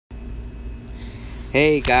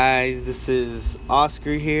Hey guys, this is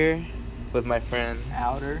Oscar here with my friend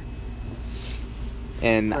Outer.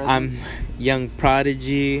 and Present. I'm Young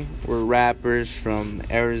Prodigy. We're rappers from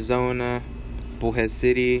Arizona, Bullhead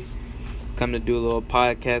City. Come to do a little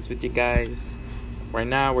podcast with you guys. Right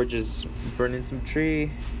now we're just burning some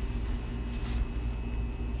tree.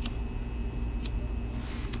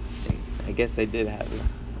 I guess I did have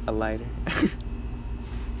a lighter.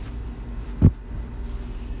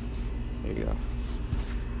 There you go.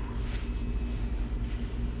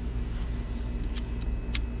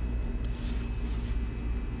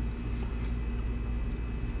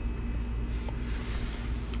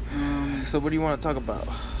 So what do you want to talk about?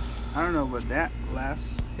 I don't know, but that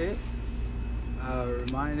last hit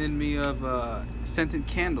reminded me of Scented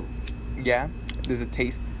Candle. Yeah? Does it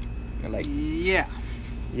taste like... Yeah.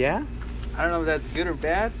 Yeah? I don't know if that's good or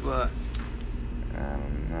bad, but... I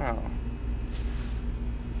don't know.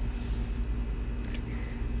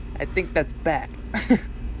 I think that's bad.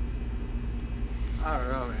 I don't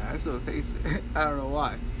know, man. I still taste it. I don't know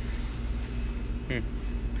why.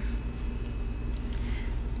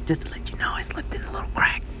 Just to let you know, I slipped in a little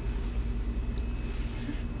crack.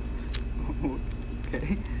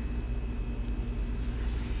 Okay.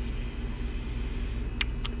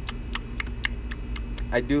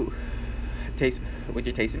 I do taste what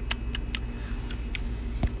you're tasting.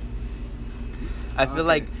 I feel Okay.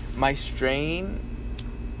 like my strain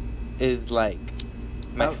is like...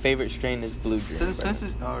 My favorite strain is Blue Dream. Since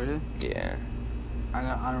it's... Oh, really? Yeah.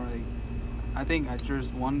 I don't really... I think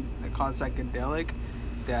there's one called Psychedelic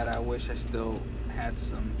that I wish I still had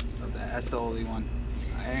some of that. That's the only one.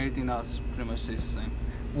 Everything else pretty much tastes the same.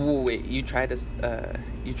 Whoa, wait, you tried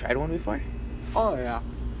you tried one before? Oh, yeah.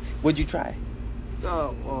 What'd you try?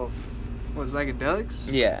 Oh, well, what,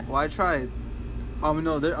 psychedelics? Yeah. Well, I tried. Oh,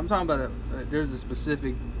 no, I'm talking about there's a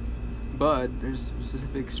specific bud, there's a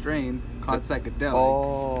specific strain called psychedelic.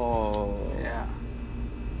 Oh. Yeah.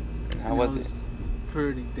 And how And was it? it? Was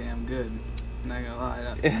pretty damn good. Not gonna lie.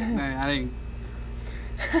 I didn't.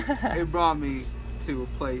 It brought me to a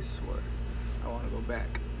place where I want to go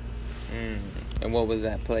back. And what was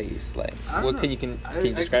that place like? I don't What know. can you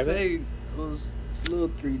describe I could it? say it was a little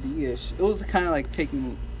 3D-ish. It was kind of like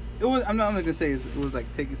taking. It was. I'm not gonna say it was like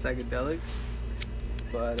taking psychedelics,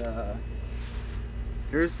 but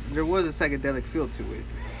there was a psychedelic feel to it.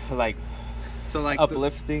 Like So like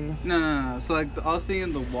uplifting. No. So like I was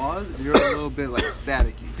seeing the walls, they were a little bit like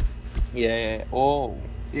staticky. Yeah. Oh.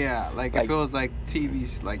 Yeah, like it feels like TV,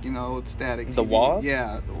 like static. TV. The walls?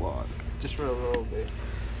 Yeah, the walls. Just for a little bit.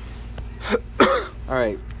 All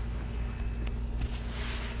right.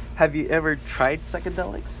 Have you ever tried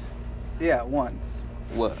psychedelics? Yeah, once.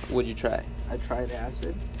 What would you try? I tried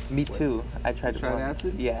acid. Me too. I tried it tried once.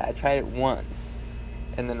 acid? Yeah, I tried it once.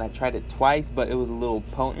 And then I tried it twice, but it was a little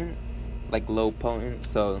potent, like low potent,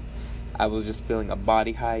 so I was just feeling a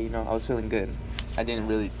body high, I was feeling good. I didn't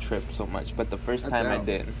really trip so much, but the first That's time I out.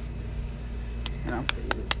 did. And I'm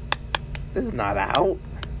faded. This is not out.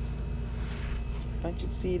 Don't you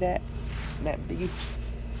see that? That biggie?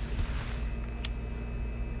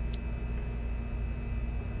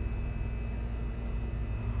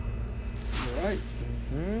 Alright.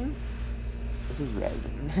 This is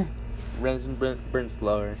resin. Resin burns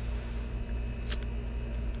slower.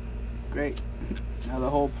 Great. Now the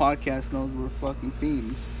whole podcast knows we're fucking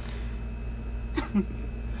fiends.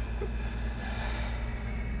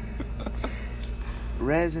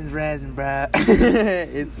 Resin, bruh.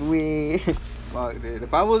 It's weird. Fuck, dude.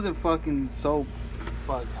 If I wasn't fucking so...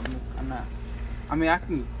 Fuck, I'm not...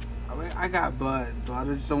 I got bud, but I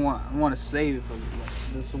just don't want... I want to save it for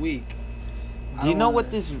this week. Do you know what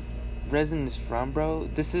this resin is from, bro?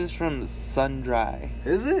 This is from Sun Dry.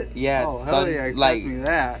 Is it? Yeah, oh, hell yeah, like, me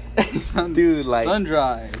that. Dude, like... Sun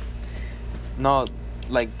Dry. No,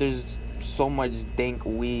 like, there's so much dank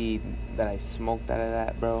weed that I smoked out of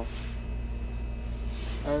that, bro.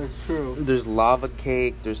 That is true. There's Lava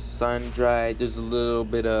Cake, there's Sun Dry, there's a little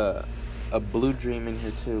bit of a Blue Dream in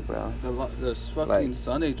here too, bro. The fucking Like,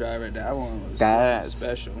 Sunday driver, that one was that's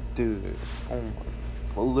special. Dude, oh my...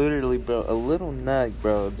 Well, literally, bro, a little nug,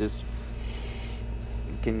 bro, just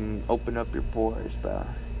can open up your pores, bro.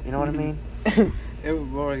 You know what I mean?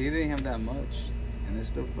 Bro, he didn't have that much, and it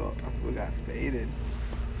still felt... I feel got faded.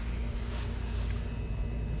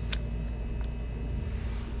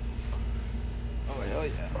 Oh, hell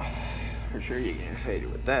yeah. For sure you're getting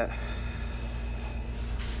faded with that.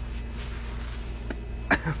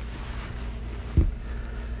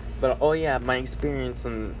 But, oh yeah, my experience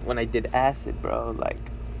when I did acid, bro, like,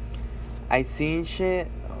 I seen shit,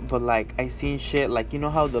 but, like, I seen shit, like, you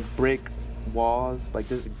know how the brick walls, like,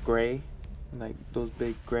 this is gray? like those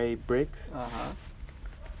big gray bricks. Uh-huh.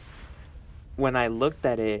 When I looked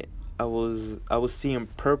at it, I was seeing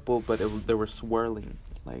purple, but they were swirling,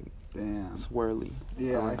 like Damn. swirly.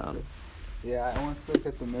 Yeah. around. I once looked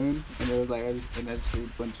at the moon, and there was like I just see a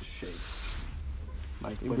bunch of shapes.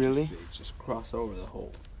 Like a bunch Really? of shapes just cross over the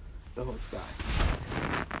whole sky.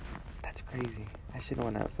 That's crazy. I should have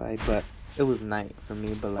went outside, but it was night for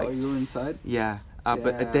me. But like, Oh, you were inside? yeah. Yeah.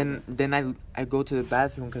 But then I go to the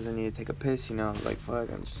bathroom because I need to take a piss. You know, like fuck,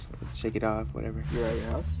 I just shake it off, whatever. You're at your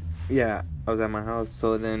house? Yeah, I was at my house.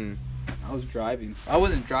 So then. I was driving. I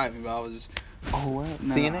wasn't driving, but I was. Oh what?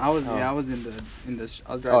 No, Seeing it? I was. Oh. Yeah, I was in the.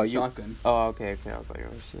 I was driving shotgun. Oh, okay. I was like,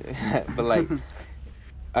 oh shit. But like,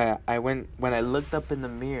 I went when I looked up in the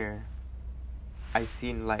mirror. I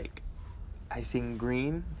seen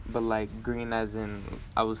green, but like green as in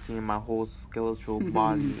I was seeing my whole skeletal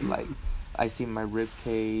body. Like I seen my rib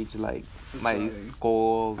cage, like That's my funny.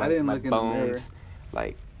 skull, I like didn't my look in the mirror. bones,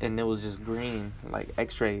 like, and it was just green, like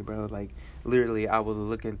X-ray, bro. Like literally, I was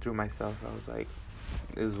looking through myself. I was like,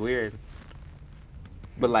 it was weird.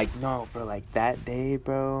 But like no, bro, like that day,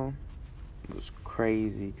 bro, it was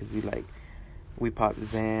crazy because we popped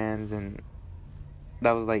Xans, and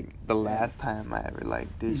that was like the last time I ever like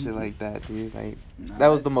did shit like that, dude. Like Nah, that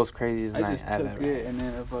was the most craziest I night just I've took ever it had. and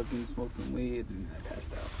then I fucking smoked some weed and I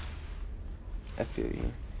passed out. I feel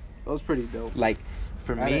you. It was pretty dope. Like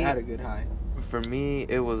for I me, had a good high. for me,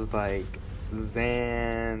 it was like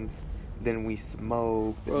Xans. Then we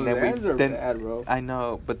smoked. Bro, and then Xans are bad, bro. I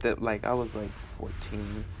know, but like I was like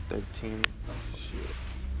 14, 13. Oh, shit.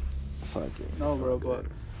 Fuck it. No, it's bro, all good.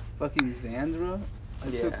 but fucking Xans, bro. I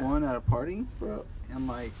took Yeah. one at a party, bro, and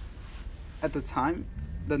like at the time,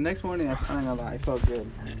 the next morning I kind of I felt good.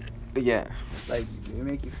 Yeah. Like it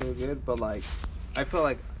make you feel good, but like I felt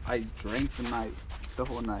like I drank the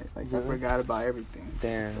whole night. Like Really? I forgot about everything.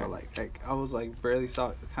 Damn. So, like I was like barely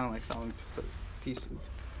saw pieces.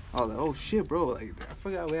 I was like, oh shit, bro! Like I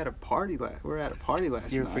forgot we were at a party last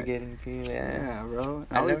You're night. forgetting people. Yeah, bro.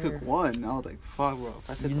 I I only never- took one. I was like, fuck, bro. If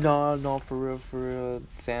I took No, for real.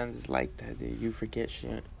 Sans is like that, dude. You forget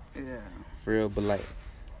shit. yeah. For real, but like.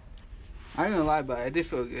 I ain't gonna lie, but I did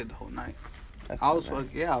feel good the whole night. I was fucking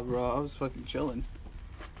bro. I was fucking chilling.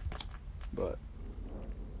 But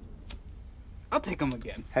I'll take them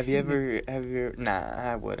again. Have you ever?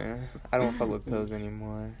 Nah, I wouldn't. I don't fuck with pills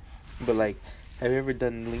anymore. But like, have you ever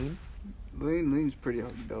done lean? Lean's pretty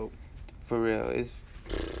fucking dope. For real, it's.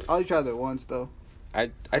 I only tried that once though, I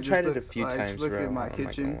just tried it a looked- few I just times, looked bro. at my I'm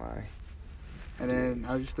kitchen. not gonna lie. and then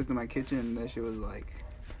I just looked at my kitchen and that shit was like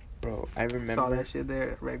Bro, I remember. saw that shit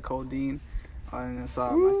there, red codeine, and I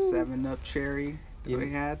saw Woo. my 7-Up cherry that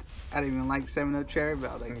we had. I didn't even like 7-Up cherry,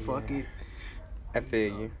 but I was like, fuck Yeah. it, I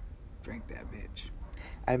feel So, you. drink that bitch.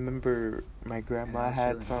 I remember my And I grandma was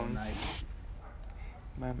had chilling all some. night.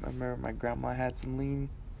 I remember my grandma had some lean,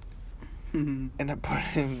 Yeah. and I put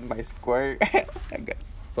it in my squirt. I got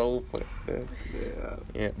so fucked up.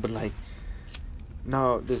 Yeah, but like,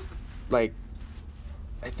 no, this, like,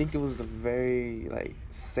 I think it was the very, like,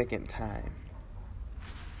 second time.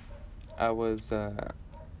 I was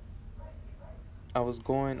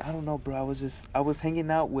going, I don't know, bro, I was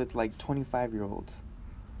hanging out with, like, 25-year-olds,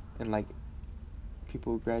 and, like,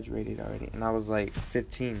 people who graduated already, and I was, like,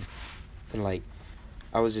 15, and, like,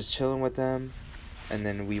 I was just chilling with them, and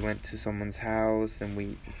then we went to someone's house, and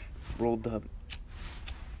we rolled up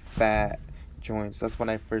fat joints. That's when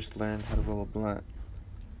I first learned how to roll a blunt.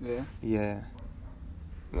 Yeah. Yeah.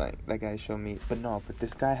 Like, that guy showed me. But no, but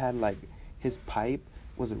this guy had, like, his pipe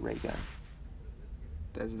was a ray gun.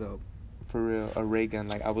 That's dope. For real, a ray gun.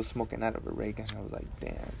 Like, I was smoking out of a ray gun. I was like,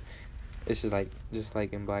 damn. It's just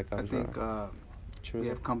like in Black I Ops. think True. we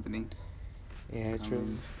have company. Yeah,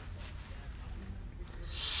 true.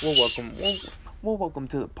 We'll welcome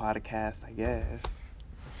to the podcast, I guess.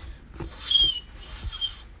 I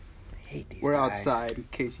hate these We're guys. outside, in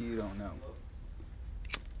case you don't know.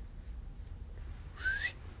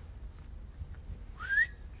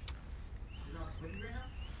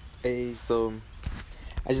 Hey, so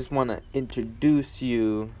I just want to introduce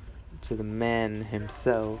you to the man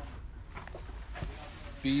himself.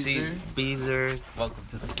 Beezer, welcome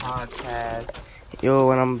to the podcast.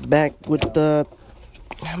 Yo, and I'm back with the.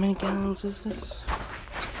 How many gallons is this?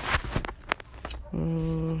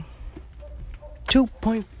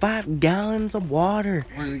 2.5 gallons of water.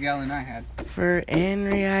 Where's the gallon I had? For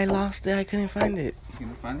Henry, I lost it. I couldn't find it. You can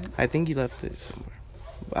find it? I think you left it somewhere.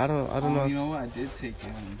 I don't know. You know what? I did take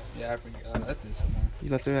it. Yeah, I forgot. I left it somewhere. You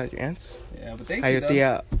left it at your aunt's. Yeah, but thank At you. your though.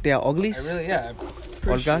 tia Oglis? I appreciate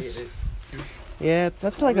Olgas? it. Yeah,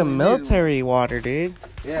 that's like a Really military water, dude.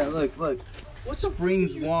 Yeah, look.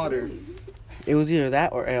 Springs water. It was either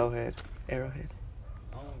that or Arrowhead. Arrowhead.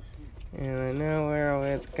 Oh, And I know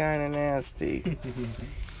Arrowhead's kind of nasty.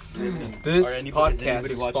 This Is podcast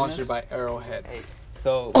anybody is watching sponsored this? by Arrowhead.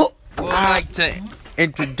 So, Oh! we'd like to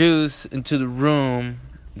introduce into the room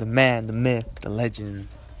the man, the myth, the legend.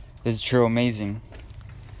 It's true, amazing.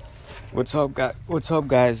 What's up,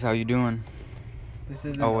 guys? How you doing? This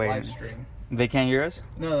isn't Oh, a wait. live stream. They can't hear us?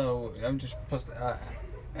 No, I'm just supposed to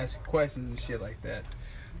ask questions and shit like that.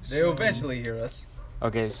 They'll eventually hear us.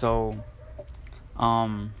 Okay, so,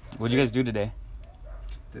 what'd you guys do today?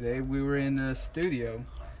 Today we were in the studio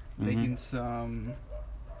Mhm. making some.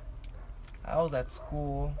 I was at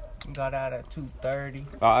school. Got out at 2:30,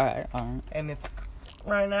 All right. and it's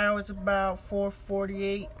right now. It's about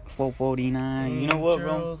 4:48. 4:49. You know what, bro?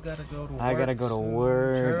 Churro's gotta go to work. I gotta go to soon.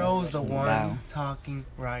 work. Churro's the one Wow. talking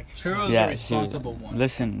right. Churro's Yeah, the responsible one.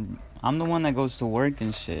 Listen, I'm the one that goes to work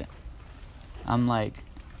and shit. I'm like,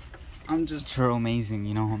 I'm just. true, amazing.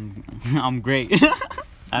 You know, I'm great.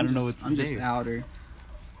 I don't know what to I'm say. just outer.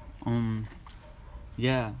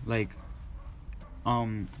 Yeah, like,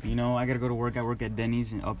 you know, I gotta go to work. I work at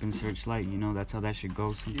Denny's and up in Searchlight. You know, that's how that shit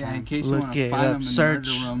goes Yeah, in sometimes. case you Look want to it find up, them in search.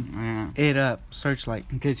 the murder room. Yeah. It up. Searchlight.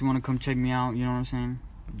 In case you want to come check me out, you know what I'm saying?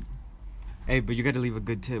 Hey, but you gotta leave a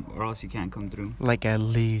good tip or else you can't come through. Like at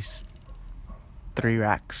least 3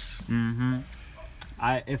 racks. Mm-hmm.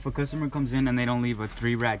 If a customer comes in and they don't leave a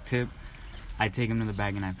 3-rack tip, I take him to the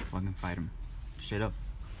bag and I fucking fight him. Straight up.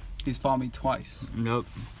 He's fought me twice. Nope.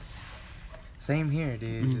 Same here,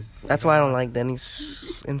 dude. Mhm. Just, That's why I don't like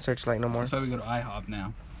Denny's in Searchlight no more. That's why we go to IHOP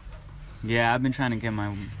now. Yeah, I've been trying to get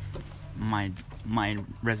my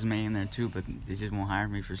resume in there too, but they just won't hire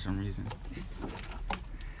me for some reason.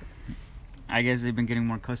 I guess they've been getting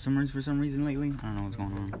more customers for some reason lately. I don't know what's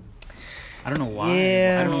going on. I don't know why.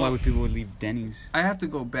 Yeah. I don't know why people would leave Denny's. I have to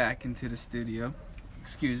go back into the studio.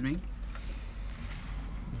 Excuse me.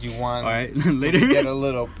 Do you want All right, to later. get a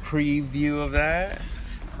little preview of that?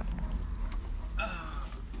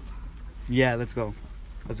 Yeah, let's go.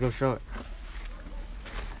 Let's go show it.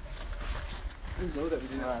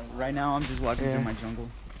 Right now, I'm just walking Yeah. through my jungle.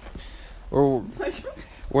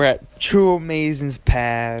 We're at True Amazing's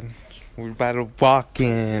pad. We're about to walk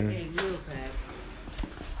in.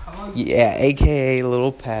 Yeah, aka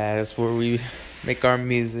Little Pad. That's where we make our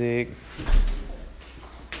music.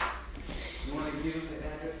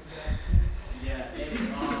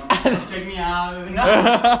 Check me out.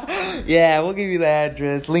 Yeah, we'll give you the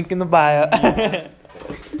address. Link in the bio.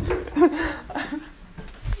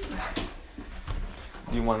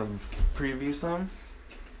 Do you want to preview some?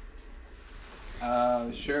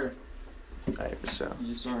 Sure. Alright, for sure. You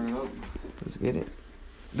just starting it up. Let's get it.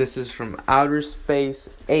 This is from Outer Space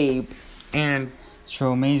Abe and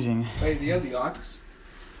So amazing. Wait, do you have the aux?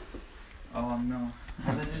 Oh no.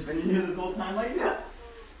 Has it just been here this whole time like that?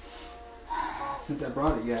 Since I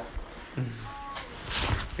brought it, yeah.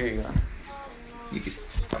 here you go. You can.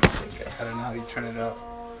 I'm gonna take it. I don't know how you turn it up.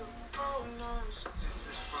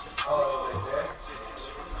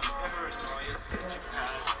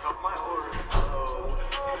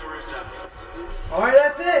 Alright,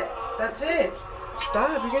 that's it. That's it.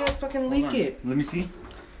 Stop. You're gonna fucking leak it. Let me see.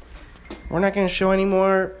 We're not gonna show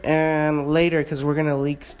anymore later because we're gonna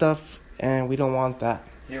leak stuff and we don't want that.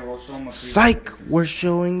 Here, we'll show them a Psych! We're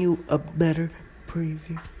showing you a better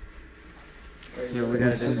preview. Here, we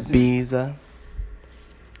This is Biza.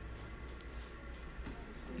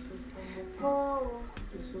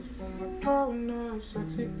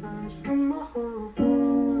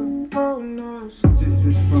 This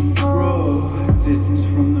is from the road. This is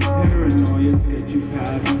from the paranoia. Get you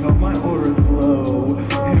past. Help my aura glow.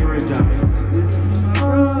 Energize. This is my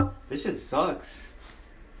bro. This shit sucks.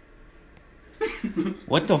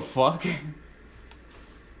 What the fuck? You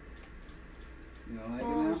don't like it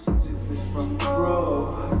now? This is from the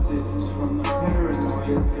road. This is from the paranoia.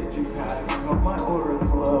 Get you past. Help my aura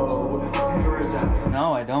glow. Energize.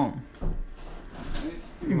 No, I don't.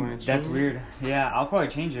 You wanna That's change? weird. Yeah, I'll probably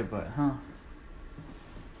change it, but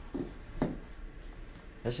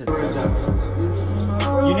that shit sucks.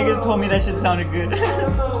 You niggas told me that shit sounded good.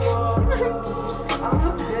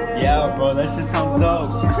 Yeah, bro, that shit sounds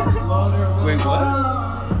dope. Wait, what?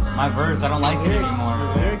 My verse, I don't like it anymore.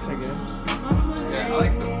 Lyrics are good. Yeah, I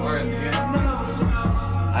like the part at the end.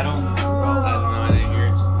 I don't. I didn't hear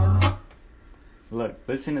it. Look,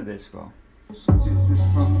 listen to this, bro. This is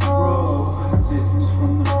from the road. This is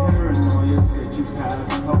from the paranoia. Get you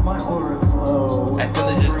past. Help my aura glow. I feel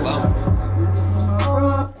it's just low. This is my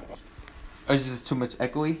bro. Or is this too much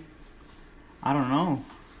echoey? I don't know.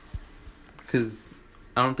 Because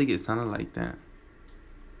I don't think it sounded like that.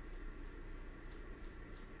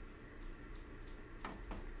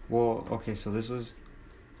 Well, okay, so this was.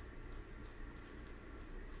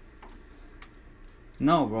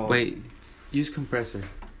 No, bro. Wait, use compressor.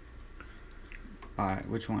 Alright,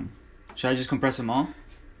 which one? Should I just compress them all?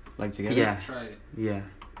 Like together? Yeah, Try it. yeah.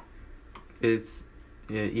 It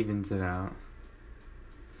evens it out.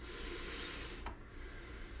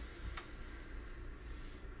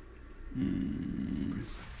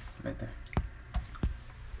 Right there.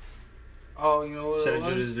 Oh, you know what Should it I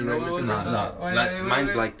was? just do You know regular what it No, was? no. Wait, Like, wait, mine's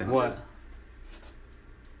wait. like that. What?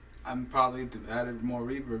 I'm probably added more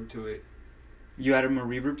reverb to it. You added more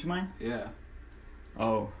reverb to mine? Yeah.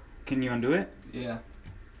 Oh. Can you undo it? Yeah.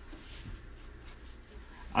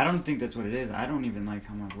 I don't think that's what it is. I don't even like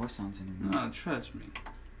how my voice sounds anymore. No, trust me.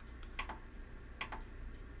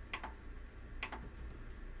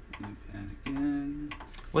 And again.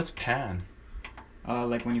 What's pan?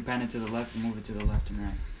 Like when you pan it to the left, move it to the left and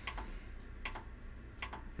right.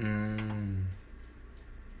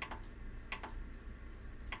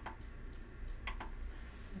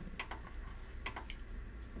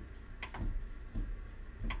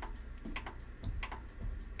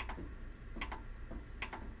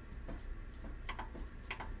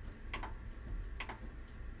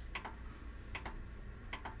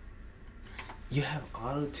 You have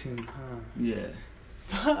auto tune, huh? Yeah.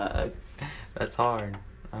 Fuck. That's hard.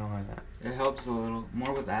 I don't like that. It helps a little.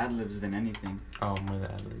 More with ad-libs than anything. Oh, more the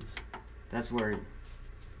ad-libs. That's where.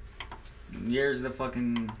 Here's the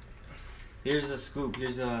fucking. Here's a scoop.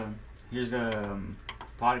 Here's a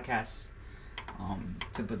podcast.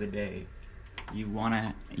 Tip of the day. You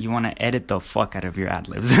wanna edit the fuck out of your ad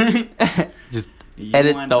libs. Just You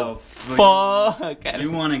edit want the fuck.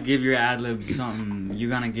 You want to give your ad libs something. You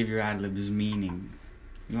gotta give your ad libs meaning.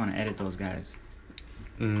 You want to edit those guys.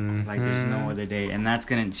 Like there's no other day, and that's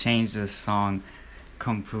gonna change the song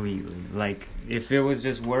completely. Like if it was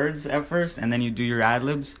just words at first, and then you do your ad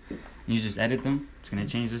libs, and you just edit them, it's gonna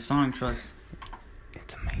change the song. Trust.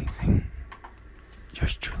 It's amazing.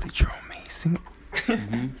 Yours truly, true amazing.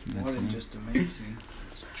 More That's than me. just amazing.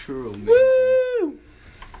 It's true amazing. Woo!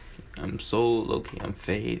 I'm so low key. I'm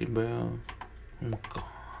faded, bro. I'm gone.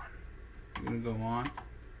 You gonna go on?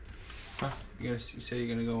 Huh? You say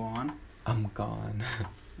you're gonna go on? I'm gone.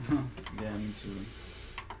 Yeah, me too.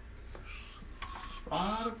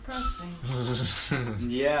 Depressing.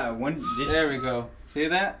 Yeah, when did There we go. See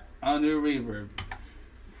that? Under reverb.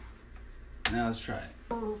 Now let's try it.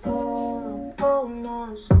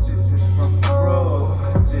 Distance from the bro,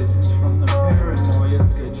 distance from the paranoia.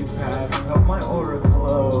 Sketch you past, help my aura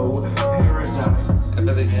glow. Paradise. I thought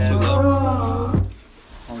this is too low.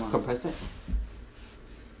 Hold on. Compress it.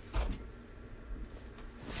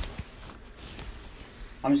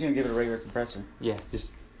 I'm just gonna give it a regular compressor. Yeah,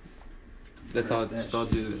 just. That's all. Compress Just that all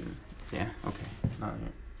do. Yeah. Okay. Not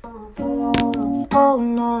here.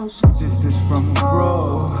 Distance from the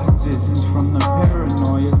bro, distance from the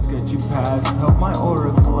paranoia. Sketch you past, help my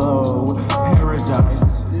aura glow. Paradise.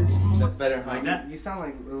 That's better, huh? Like that? You sound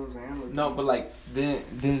like Lil Xan. No, but like,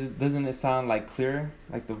 doesn't it sound like clearer?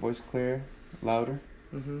 Like the voice clearer, louder?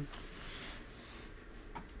 Mm-hmm.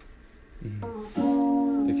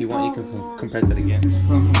 If you want, you can compress it again. Distance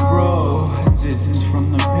from the bro, distance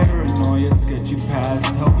from the paranoia. Sketch you past,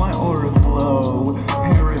 help my aura glow.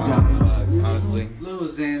 Paradise. Honestly. Lil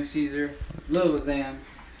Xan, Caesar. Lil Xan.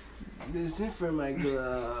 This is for my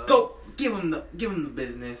glove. Go give him the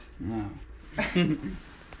business. No.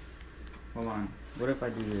 Hold on. What if I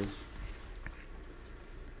do this?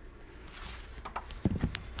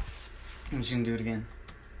 I'm just gonna do it again.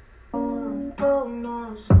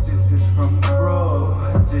 Distance from the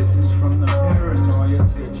bro, distance from the paranoia.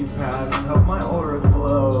 Sketch you past, help my aura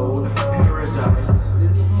glow. Paradise.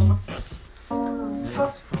 This for my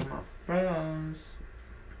bros.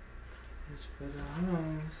 This for the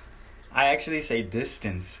hoes. I actually say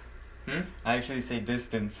distance. Hmm? I actually say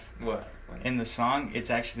distance. What? In the song, it's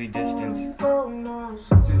actually distance.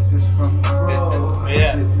 Distance from the bro, Distance,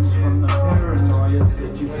 yeah. distance from the paranoia.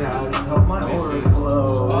 Sketch you past, help my This aura is-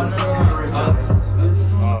 glow. Oh, no. Paradise.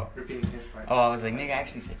 Oh. Repeating his part. Oh, I was like, nigga, I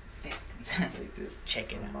actually say distance. Like this.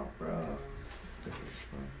 Check it for out. my bros. This is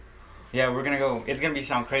for- Yeah, we're gonna go. It's gonna be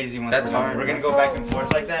sound crazy once That's we're done. hard. We're gonna go back and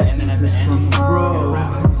forth like that, and then at the Distance from end, the we're bro, gonna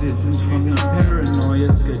rap. distance from the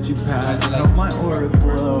paranoia. Sketch you past, help my aura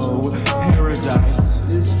glow. Paradise.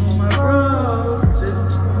 This is for my bros. This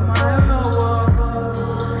is for my elbows.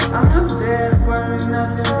 I'm dead, burning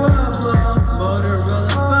nothing but blow. Motorola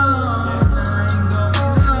phone, I ain't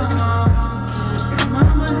going home.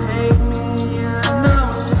 Mama hate me, yeah, I know.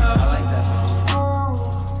 I like that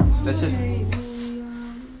song. That's just.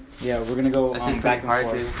 Yeah, we're gonna go That's on just back pretty hard,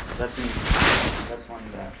 and dude. forth. That's one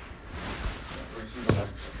that. We're version, but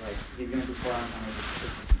like he's gonna do 4 hours on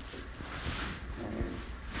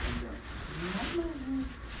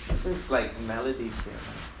It's just like melody shit.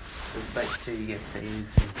 It's like shit you get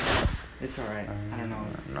paid to. It's alright. I don't know.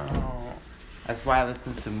 No. That's why I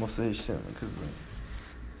listen to most of his shit, because like,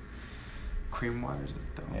 Cream Waters is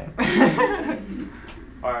dope. Yeah.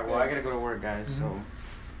 Alright, well I gotta go to work, guys, so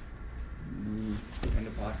end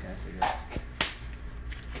the podcast, I guess.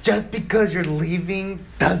 Just because you're leaving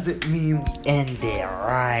doesn't mean we end it,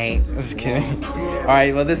 right? Just kidding.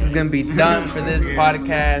 Alright, well, this is gonna be done for this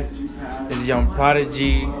podcast. This is Young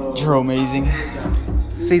Prodigy. You're amazing.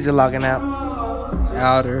 Caesar logging out.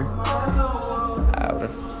 Outer.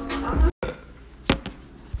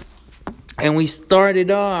 And we started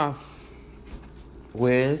off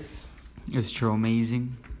with It's true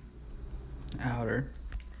amazing. Outer.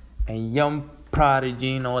 a Young Prodigy.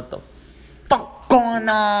 You know what the fuck going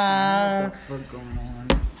on?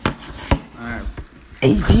 Alright.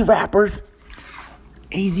 AZ rappers.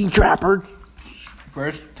 AZ trappers.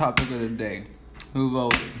 First topic of the day. Who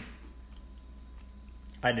voted?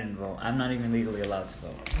 I didn't vote. I'm not even legally allowed to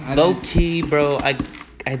vote. Low key, bro. I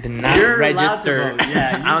did not You're allowed to register. vote.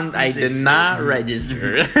 Yeah, I did not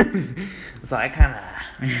register. So I kind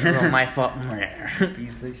of, my fault.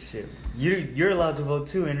 Piece of shit. You're allowed to vote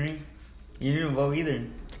too, Henry. You didn't vote either.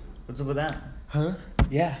 What's up with that? Huh?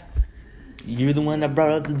 Yeah. You're the one that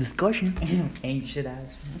brought up the discussion. Ain't shit ass.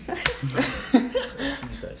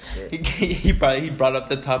 he brought up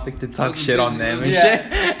the topic to talk shit on them and Yeah.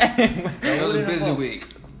 shit. It was a busy week.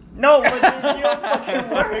 No, but you fucking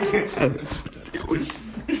work.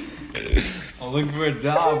 I'm looking for a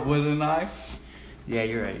job, wasn't I? Yeah,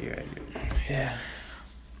 you're right. Yeah.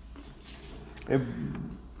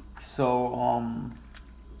 So,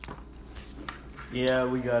 yeah,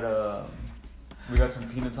 we got some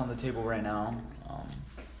peanuts on the table right now.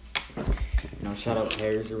 Shout out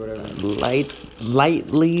pears or whatever.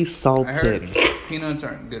 Lightly I salted. heard peanuts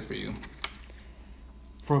aren't good for you.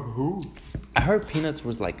 From who? I heard peanuts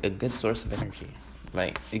was like a good source of energy.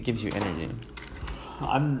 Like it gives you energy.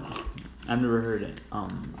 I've never heard it. I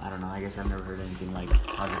don't know. I guess I've never heard anything like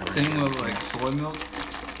positive. Same with like soy milk.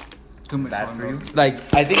 Too much Bad soy for you? milk.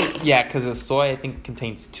 Like I think yeah, because the soy I think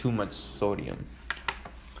contains too much sodium.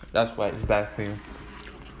 That's why it's bad for you.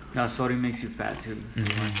 No, sodium makes you fat too. So you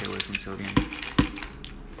want to stay away from sodium.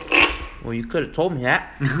 Well, you could have told me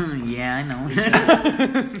that. Yeah, I know.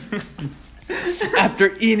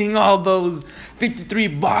 After eating all those 53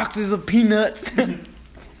 boxes of peanuts. How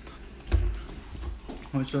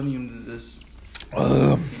much sodium does this?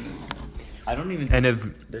 I don't even. And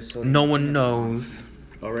if There's sodium no in one peanuts. knows,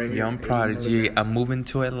 Already, Young 80 Prodigy, milligrams. I'm moving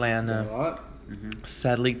to Atlanta. What?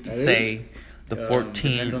 Sadly to That is? say, the Depends on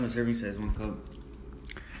 14th. the serving size, 1 cup.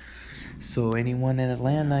 So anyone in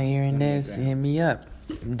Atlanta hearing this, hit me up.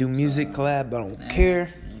 Do music collab, I don't Nah,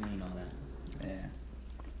 care. I didn't mean all that. Yeah.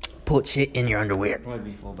 Put shit in your underwear.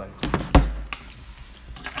 Probably be full by.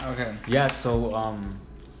 Okay. Yeah. So,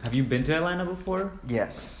 have you been to Atlanta before?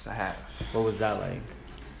 Yes, I have. What was that like?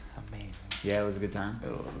 Amazing. Yeah, it was a good time.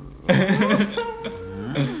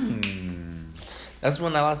 That's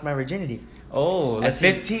when I lost my virginity. Oh, At let's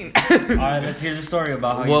 15. All right, let's hear the story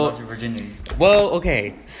about how you Well- lost your virginity. Well,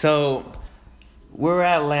 okay, so we're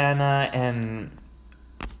at Atlanta, and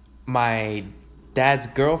my dad's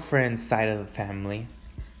girlfriend's side of the family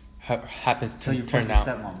happens So to you turn fucked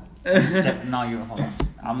your out. stepmom. No, you hold on.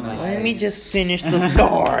 I'm like. Let me just finish the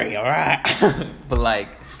story, alright?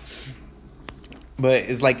 but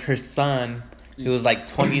it's like her son. He was like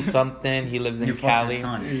 20 something. He lives in You fucked Cali. your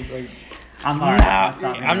son. Like, I'm Nah, alright.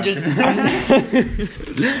 Stop I'm just,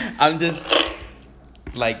 I'm just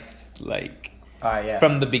like Alright, yeah.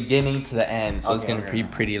 from the beginning to the end. So it's Okay, gonna okay. be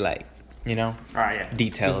pretty like, you know, Alright, yeah.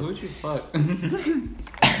 detailed. who'd you fuck?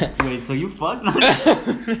 Wait, so you fucked?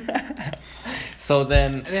 So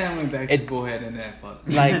then, And then I went back to Bullhead and then I fucked.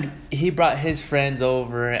 like, he brought his friends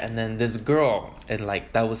over, and then this girl, and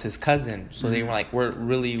like that was his cousin. So they were like, weren't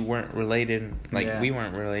related. Like Yeah. we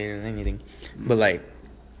weren't related or anything, but like,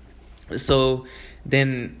 so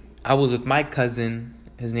then I was with my cousin.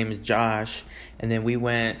 His name is Josh, and then we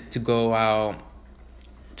went to go out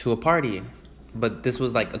to a party. But this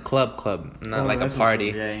was like a club, not like a that's party.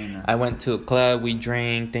 what's up. Yeah, you know. I went to a club, we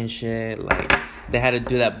drank and shit. Like, they had to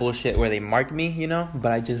do that bullshit where they marked me, you know?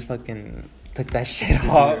 But I just fucking took that shit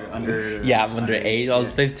off. Yeah, I'm underage. I was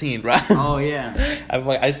 15, bro. Oh, yeah.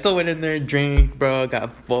 I still went in there and drank, bro.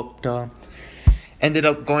 Got fucked up. Ended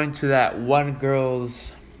up going to that one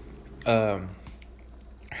girl's,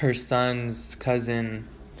 her son's cousin,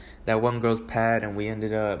 that one girl's pad, and we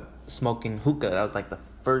ended up smoking hookah. That was like the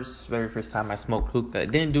very first time I smoked hookah.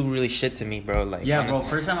 It didn't do really shit to me, bro. Like Yeah, bro.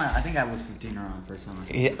 First time I think I was 15 around. First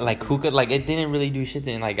time. like hookah, like it didn't really do shit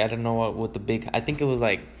to me. Like I don't know what the big. I think it was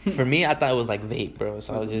like for me. I thought it was like vape, bro.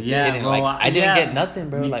 So I was just hitting, bro, like I didn't get nothing,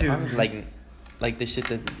 bro. Me Like too. honestly, like the shit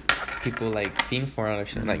that people like fiend for or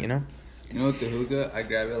shit, like you know. You know, with the hookah, I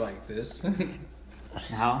grab it like this.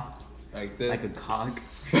 How? Like this. Like a cog.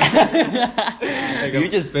 you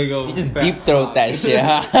just big old you just fat deep throat cock. that shit,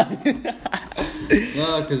 huh?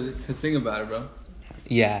 No, cause think about it, bro.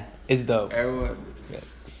 Yeah, it's dope. Everyone,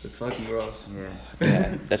 it's fucking gross. Yeah.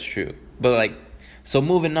 Yeah, that's true. But like, so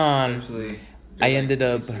moving on. Especially, I ended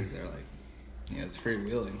up- They're like, yeah, it's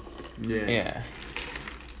freewheeling. Yeah.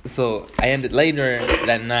 So I ended later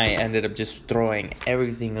that night. I ended up just throwing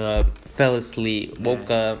everything up. Fell asleep. Woke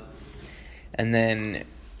up, and then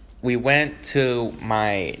we went to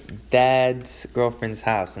my dad's girlfriend's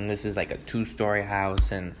house, and this is like a 2-story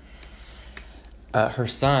house, and her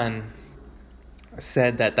son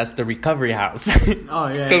said that that's the recovery house. Oh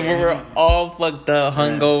yeah. Because we were all fucked up,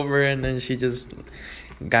 hungover, and then she just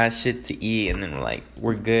got shit to eat, and then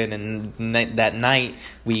we're good. And that night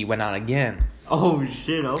we went out again. Oh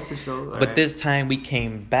shit! Oh for sure. But this time we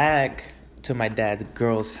came back to my dad's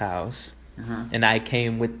girl's house, and I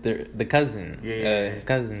came with the cousin, his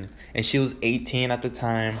cousin, and she was 18 at the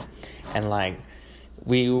time, and like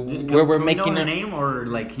we were making her name, or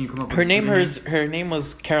like can you come up with her a name. pseudonym? Her name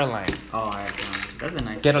was Caroline. Oh, alright, that's a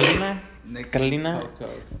nice. Carolina. Nick Carolina. Coco.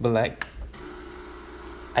 But like,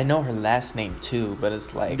 I know her last name too, but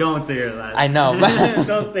it's like Don't say her last. I know.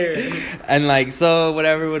 Don't say her. And like, so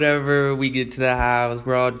whatever, we get to the house,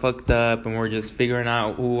 we're all fucked up, and we're just figuring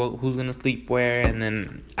out who's gonna sleep where. And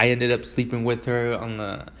then I ended up sleeping with her in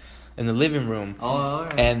the living room, Oh,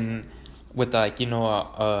 alright. and with like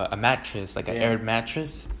a mattress, like an aired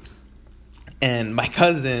mattress. And my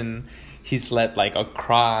cousin, he slept like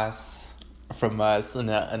across from us in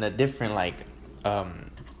a different like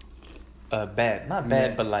bed, not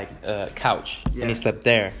bed, but like couch, and he slept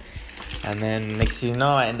there. And then next thing you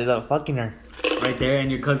know, I ended up fucking her. Right there,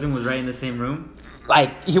 and your cousin was right in the same room.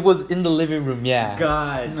 Like he was in the living room, yeah.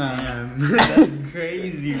 God damn, that's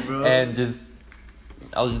crazy, bro. And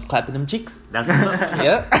I was just clapping them cheeks. That's what's up.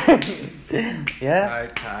 Yeah. Yeah.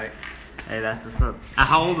 Tight. Hey, that's what's up.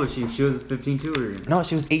 How old was she? She was 15 too, or? No,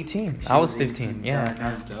 she was 18. I was 15. Yeah.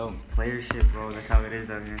 That's dope. Player shit, bro. That's how it is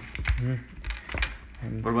out here.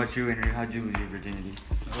 Mhm. What about you, Henry? How'd you lose your virginity?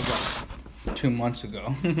 It was like 2 months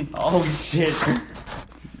ago. Oh shit.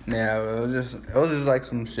 Yeah, it was just like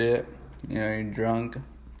some shit. You know, you're drunk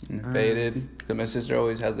and faded. Cause my sister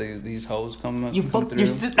always has these hoes come up. You come fucked your through.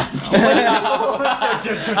 sister. I'm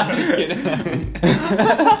just kidding.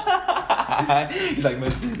 He's like, my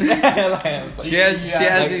sister. She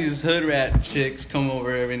has these hood rat chicks come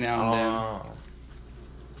over every now and then. Oh.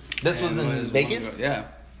 This was And in there's one Vegas? girl- yeah.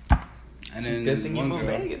 And then Good there's thing you one moved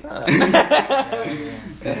girl. Vegas, huh?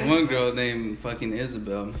 There's one girl named fucking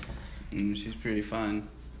Isabel, and she's pretty fun.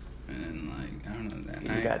 And like I don't know that You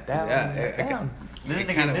night. got that Yeah, one. it Damn.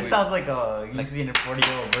 kinda This went- sounds like you see in a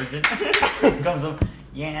 40-year-old virgin. Comes up,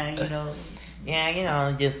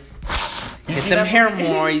 just You get see them that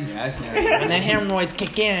hemorrhoids. Yeah, that's When the hemorrhoids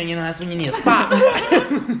kick in, that's when you need to stop.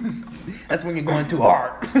 That's when you're going too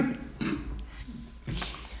hard.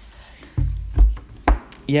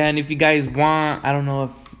 Yeah, and if you guys want, I don't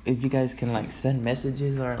know if you guys can like send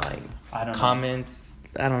messages or like I don't know. comments.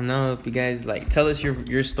 I don't know if you guys like tell us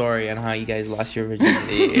your story and how you guys lost your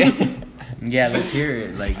virginity. Yeah, let's hear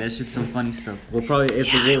it. Like that shit's some funny stuff. We'll probably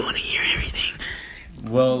I want to hear everything.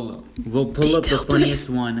 we'll pull up the funniest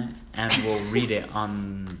one and we'll read it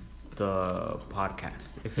on the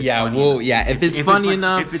podcast. If it's Yeah, funny we'll enough. if it's funny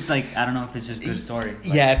enough. If it's like I don't know if it's just good story.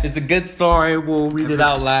 Like, Yeah, if it's a good story, we'll read If it it's-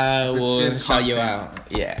 out loud. if it's We'll good shout you content.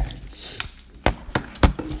 out. Yeah.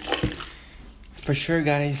 For sure,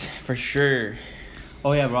 guys. For sure.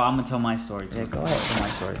 Oh yeah, bro. I'm gonna tell my story too. Yeah, go ahead. Tell my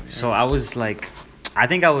story. So I was like, I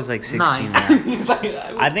think I was like 16. Nine. Yeah. He's like,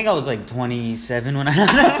 I think I was like 27 when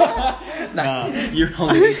I. You're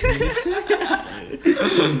only 18.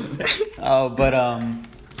 Oh, but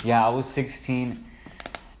yeah, I was 16,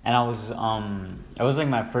 and I was it was like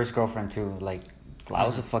my first girlfriend too. Like, I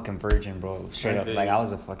was a fucking virgin, bro. Straight up, like I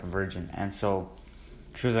was a fucking virgin, and so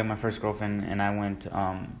she was like my first girlfriend, and I went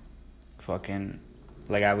fucking.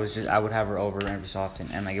 Like I would have her over every so often,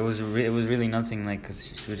 and like it was really nothing, like because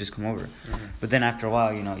she would just come over. But then after a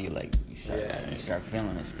while, you start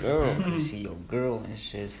feeling this girl, 'cause you see your girl and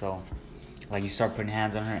shit. So like you start putting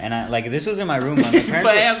hands on her, and I like this was in my room. My parents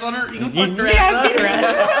Put hands on her. You can fuck her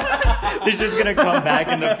yeah, this is gonna come back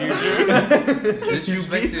in the future.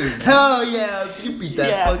 Disrespected. Hell yeah, you beat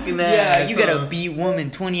that fucking ass. Yeah, you gotta beat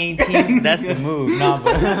woman 2018. That's the move. Nah,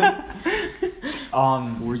 but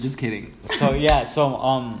we're just kidding. So yeah,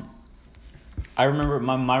 I remember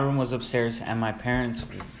my room was upstairs, and my parents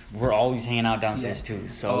were always hanging out downstairs too.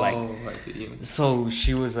 So so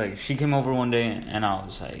she came over one day, and I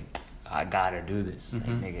was like, I gotta do this, like,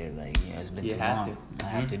 nigga, like it's been too long. I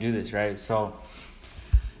have to do this, right? So,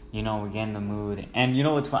 we get in the mood, and you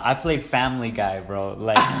know what's fun? I played Family Guy, bro,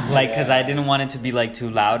 like because I didn't want it to be like too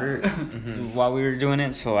louder while we were doing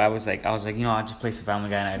it. So I was like, I'll just play some Family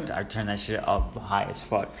Guy, and I turned that shit up high as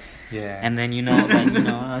fuck. Yeah. And then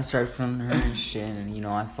I started feeling her and shit, and it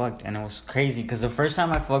was crazy because the first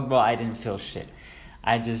time I fucked, bro, I didn't feel shit.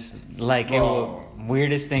 I just it was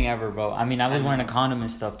weirdest thing ever, bro. I mean, I was wearing a condom and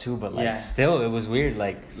stuff too, but still, it was weird.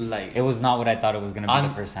 Like it was not what I thought it was gonna be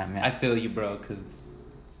the first time. Yeah. I feel you, bro, because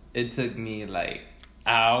it took me like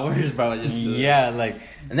hours, bro. And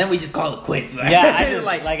then we just call it quits, man. Yeah, I just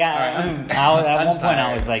at one point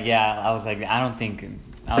I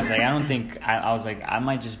was like, I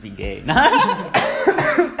might just be gay. No,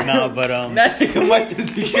 but that nigga might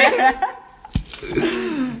just be gay.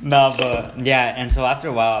 No, but yeah, and so after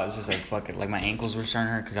a while, I was just like, fuck it. Like, my ankles were starting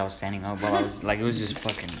to hurt because I was standing up while I was, like, it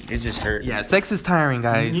just hurt. Yeah, sex is tiring,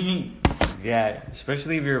 guys. Yeah,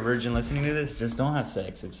 especially if you're a virgin listening to this, just don't have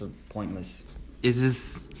sex. It's pointless. It's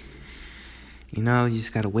just, you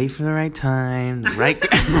just gotta wait for the right time, the right...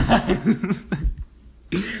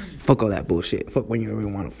 Fuck all that bullshit. Fuck when you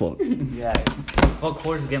really want to fuck. Yeah, fuck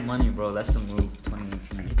whores get money, bro. That's the move,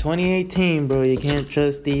 2018. 2018, bro. You can't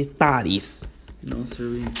trust these thotties. No,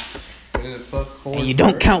 sir. And you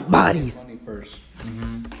don't count bodies. Money first.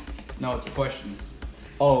 No, it's a question.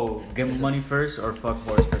 Oh, get money first or fuck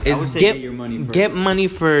whores first? I would say get your money first. Get money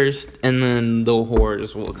first, and then the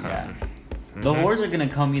whores will come. Yeah. The whores are gonna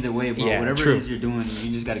come either way, bro. Yeah, whatever it is you're doing,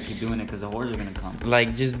 you just gotta keep doing it because the whores are gonna come.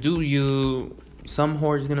 Like, just do you. Some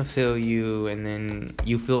whore's gonna feel you, and then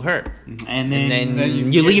you feel her, and then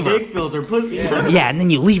you leave her. Dick feels her pussy. Yeah, and then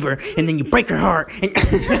you leave her, and then you break her heart.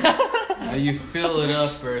 And you fill it up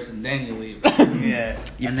first, and then you leave. Yeah,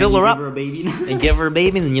 you fill her up, give her a baby. and give her a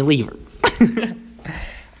baby, and then you leave her.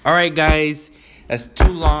 All right, guys, that's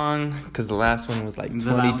too long because the last one was like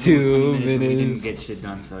 22 minutes. We didn't get shit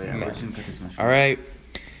done, so yeah, we're shouldn't cut this much. All right,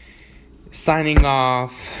 signing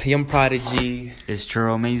off. Young Prodigy. It's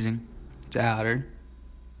true, amazing. Outer.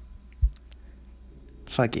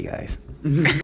 Fuck you guys.